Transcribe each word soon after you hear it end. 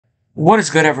What is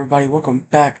good, everybody? Welcome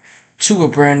back to a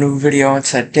brand new video, and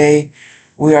today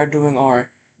we are doing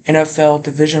our NFL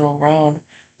Divisional Round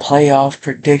playoff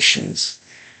predictions.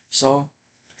 So,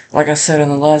 like I said in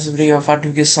the last video, if I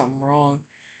do get something wrong,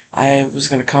 I was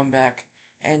going to come back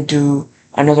and do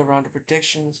another round of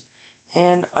predictions,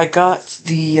 and I got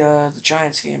the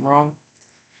Giants game wrong,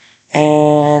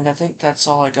 and I think that's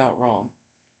all I got wrong.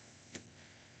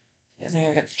 I think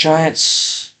I got the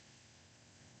Giants.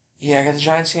 Yeah, I got the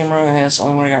Giants game wrong, and that's the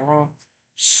only one I got wrong.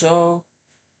 So,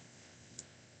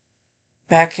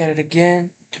 back at it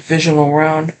again, divisional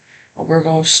round. We're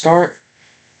going to start.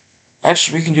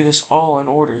 Actually, we can do this all in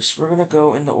orders. We're going to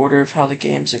go in the order of how the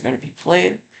games are going to be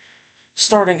played.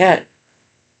 Starting at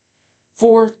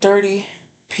 4:30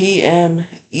 p.m.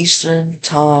 Eastern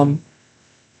Time.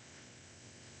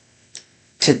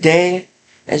 Today,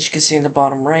 as you can see in the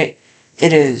bottom right,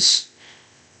 it is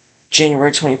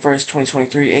January 21st,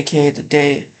 2023, aka the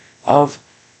day of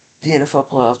the NFL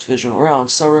playoff divisional round.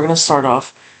 So we're going to start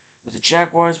off with the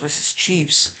Jaguars versus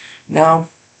Chiefs. Now,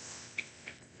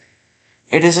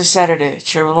 it is a Saturday.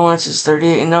 Trevor Lawrence is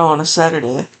 38-0 on a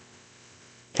Saturday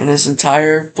in his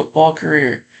entire football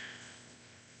career.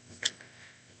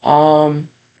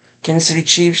 Kansas City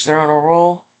Chiefs, they're on a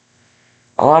roll.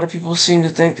 A lot of people seem to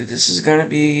think that this is going to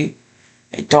be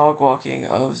a dog walking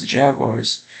of the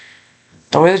Jaguars.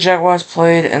 The way the Jaguars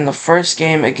played in the first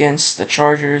game against the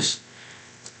Chargers,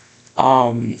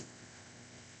 it's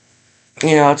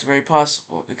very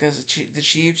possible because the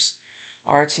Chiefs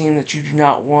are a team that you do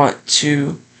not want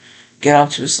to get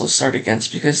off to a slow start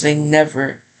against because they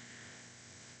never,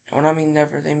 and when I mean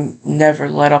never, they never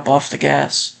let up off the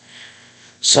gas.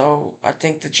 So I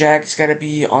think the Jags got to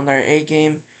be on their A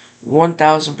game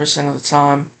 1,000% of the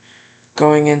time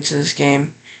going into this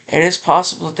game. It is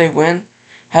possible that they win.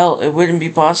 Hell, it wouldn't be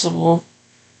possible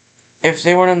if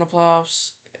they weren't in the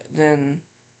playoffs. Then,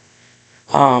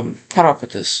 how do I put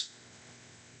this?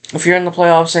 If you're in the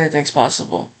playoffs, anything's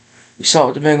possible. We saw it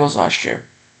with the Bengals last year.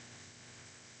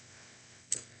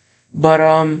 But,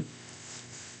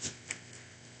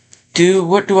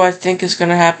 what do I think is going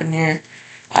to happen here?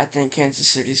 I think Kansas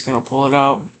City's going to pull it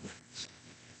out.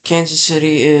 Kansas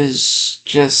City is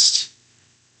just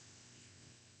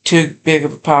too big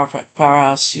of a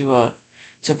powerhouse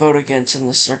to vote against in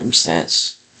this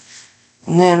circumstance.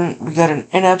 And then we got an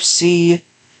NFC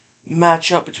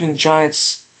matchup between the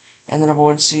Giants and the number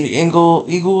 1 seed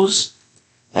Eagles,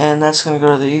 and that's going to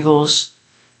go to the Eagles.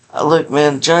 Look,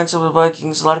 man, Giants over the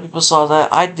Vikings, a lot of people saw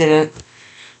that. I didn't.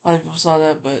 A lot of people saw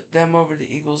that, but them over the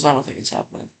Eagles, I don't think it's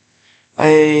happening.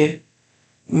 A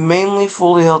mainly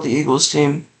fully healthy Eagles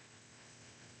team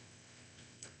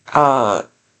is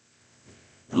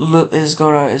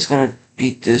gonna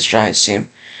beat this Giants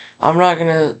team. I'm not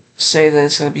gonna say that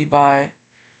it's gonna be by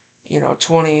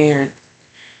 20, or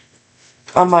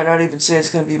I might not even say it's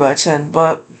gonna be by 10,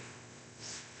 but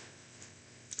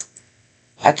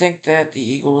I think that the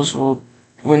Eagles will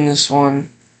win this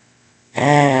one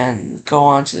and go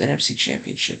on to the NFC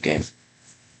Championship game.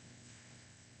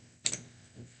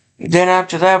 Then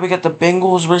after that, we got the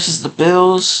Bengals versus the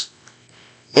Bills.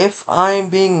 If I'm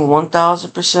being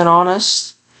 1,000%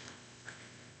 honest,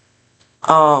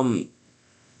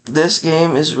 this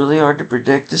game is really hard to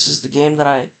predict. This is the game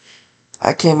that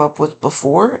I came up with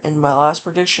before in my last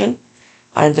prediction.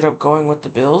 I ended up going with the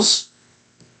Bills,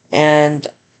 and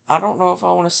I don't know if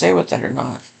I want to stay with that or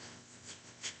not.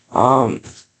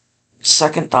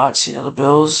 Second thoughts, the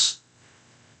Bills.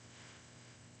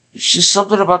 It's just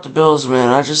something about the Bills, man.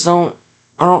 I don't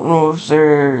know if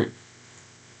they're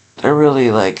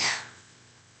really like.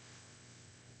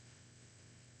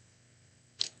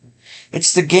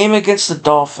 It's the game against the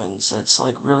Dolphins that's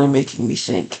like really making me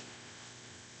think.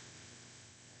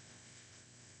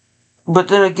 But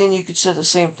then again, you could say the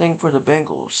same thing for the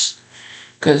Bengals,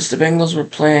 because the Bengals were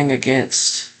playing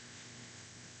against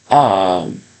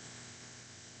Tal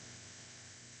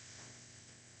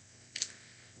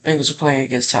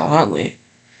Huntley,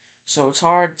 so it's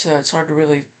hard to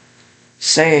really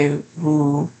say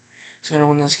who is going to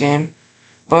win this game.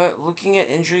 But looking at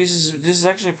injuries, this is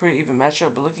actually a pretty even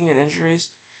matchup. But looking at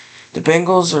injuries, the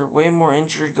Bengals are way more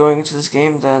injured going into this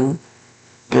game than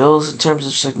Bills in terms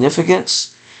of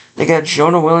significance. They got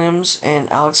Jonah Williams and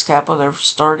Alex Kappa. They're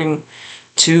starting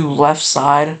 2 left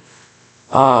side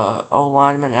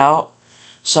O-linemen out.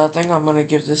 So I think I'm going to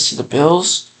give this to the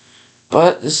Bills.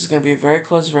 But this is going to be a very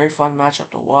close, very fun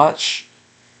matchup to watch.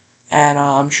 And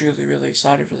I'm truly, really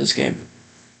excited for this game.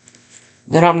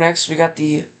 Then up next, we got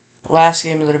the last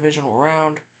game of the divisional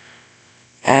round.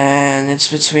 And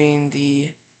it's between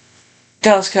the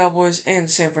Dallas Cowboys and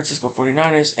the San Francisco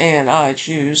 49ers. And I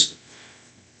choose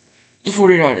the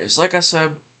 49ers. Like I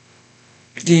said,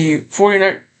 the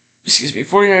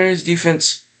 49ers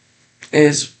defense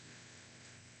is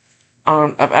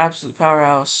an absolute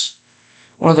powerhouse.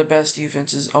 One of the best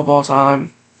defenses of all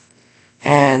time.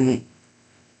 And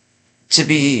to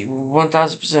be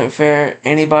 1000% fair,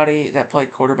 anybody that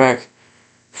played quarterback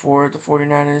for the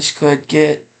 49ers could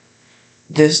get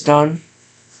this done.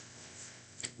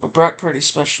 But Brock Purdy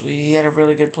especially, he had a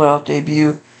really good playoff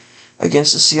debut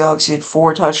against the Seahawks. He had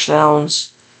 4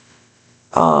 touchdowns.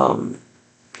 And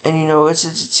it's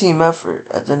a team effort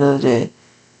at the end of the day.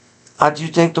 I do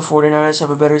think the 49ers have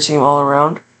a better team all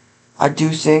around. I do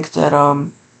think that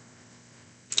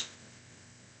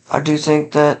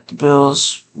the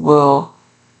Bills will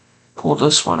pull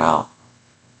this one out.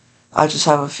 I just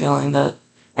have a feeling that,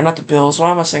 or not the Bills, why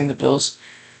am I saying the Bills?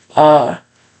 I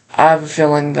have a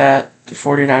feeling that the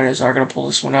 49ers are going to pull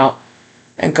this one out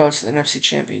and go to the NFC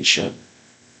Championship.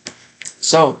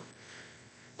 So,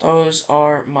 those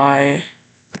are my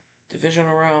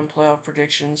divisional round playoff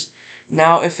predictions.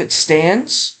 Now, if it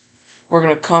stands, we're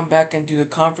going to come back and do the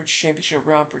conference championship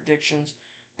round predictions,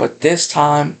 but this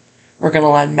time, we're going to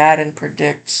let Madden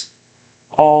predict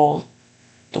all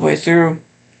the way through.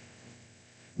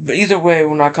 But either way,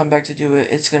 when I come back to do it,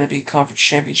 it's going to be conference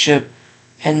championship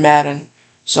and Madden.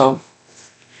 So,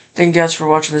 thank you guys for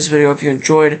watching this video. If you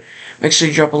enjoyed, make sure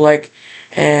you drop a like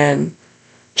and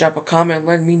drop a comment.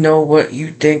 Let me know what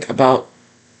you think about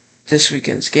this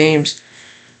weekend's games.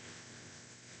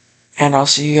 And I'll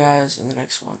see you guys in the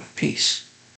next one. Peace.